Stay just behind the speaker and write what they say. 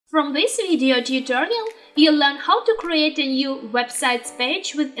From this video tutorial, you'll learn how to create a new website's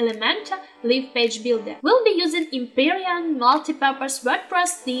page with Elementor Live Page Builder. We'll be using Empyrean multi-purpose WordPress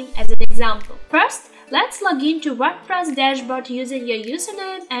theme as an example. First, let's log into WordPress dashboard using your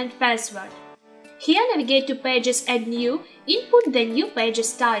username and password. Here, navigate to Pages, Add New, input the new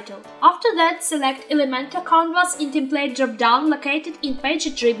page's title. After that, select Elementor Canvas in Template drop-down located in Page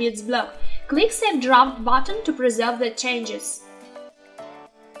Attributes block. Click Save Draft button to preserve the changes.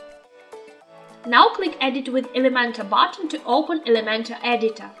 Now click Edit with Elementor button to open Elementor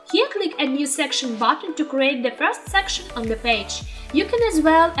Editor. Here click Add New Section button to create the first section on the page. You can as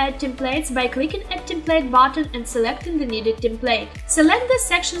well add templates by clicking Add Template button and selecting the needed template. Select the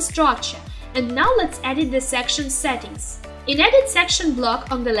section structure, and now let's edit the section settings. In Edit Section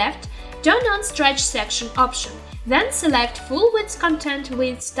block on the left, turn on Stretch Section option. Then select Full Width Content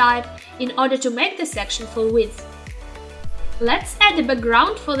Width type in order to make the section full width. Let's add a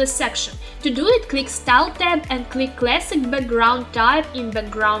background for the section. To do it, click Style tab and click Classic Background type in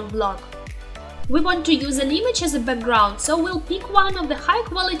Background block. We want to use an image as a background, so we'll pick one of the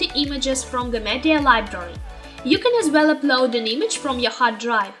high-quality images from the media library. You can as well upload an image from your hard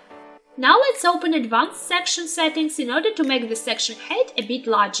drive. Now let's open Advanced Section Settings in order to make the section height a bit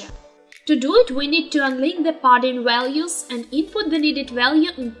larger. To do it, we need to unlink the padding values and input the needed value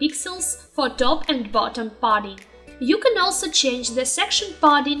in pixels for top and bottom padding. You can also change the section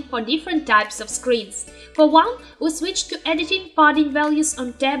padding for different types of screens. For one, we switch to editing padding values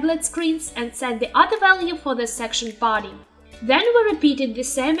on tablet screens and set the other value for the section padding. Then we repeated the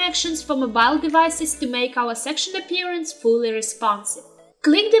same actions for mobile devices to make our section appearance fully responsive.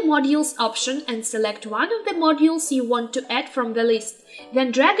 Click the Modules option and select one of the modules you want to add from the list,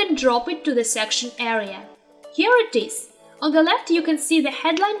 then drag and drop it to the section area. Here it is. On the left, you can see the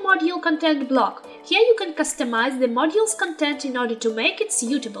Headline Module Content block. Here you can customize the module's content in order to make it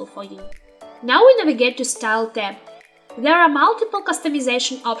suitable for you. Now we navigate to Style tab. There are multiple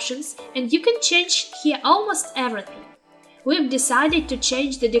customization options, and you can change here almost everything. We've decided to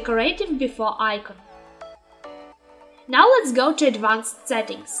change the decorative before icon. Now let's go to Advanced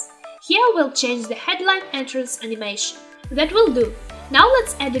Settings. Here we'll change the headline entrance animation. That will do. Now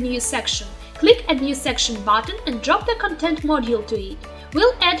let's add a new section. Click Add New Section button and drop the content module to it.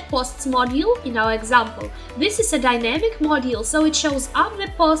 We'll add Posts module in our example. This is a dynamic module, so it shows up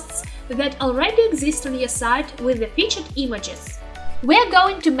the posts that already exist on your site with the featured images. We're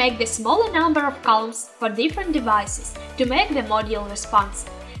going to make the smaller number of columns for different devices to make the module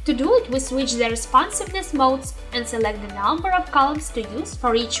responsive. To do it, we switch the responsiveness modes and select the number of columns to use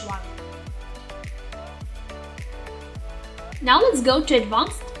for each one. Now let's go to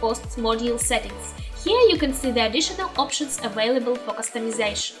Advanced Posts module settings. Here you can see the additional options available for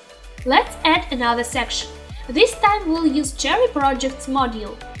customization. Let's add another section. This time we'll use Cherry Projects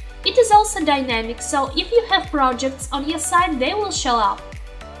module. It is also dynamic, so if you have projects on your site, they will show up.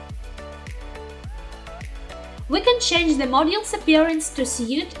 We can change the module's appearance to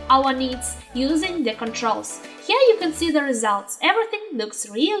suit our needs using the controls. Here you can see the results. Everything looks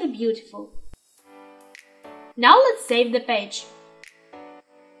really beautiful. Now let's save the page.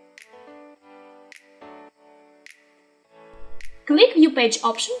 Click View Page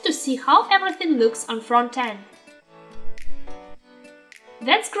option to see how everything looks on front end.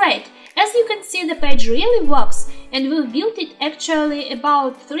 That's great! As you can see, the page really works, and we've built it actually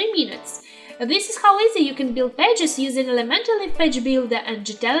about 3 minutes. This is how easy you can build pages using Elementor Live Page Builder and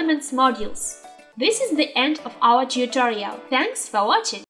JetElements modules. This is the end of our tutorial. Thanks for watching!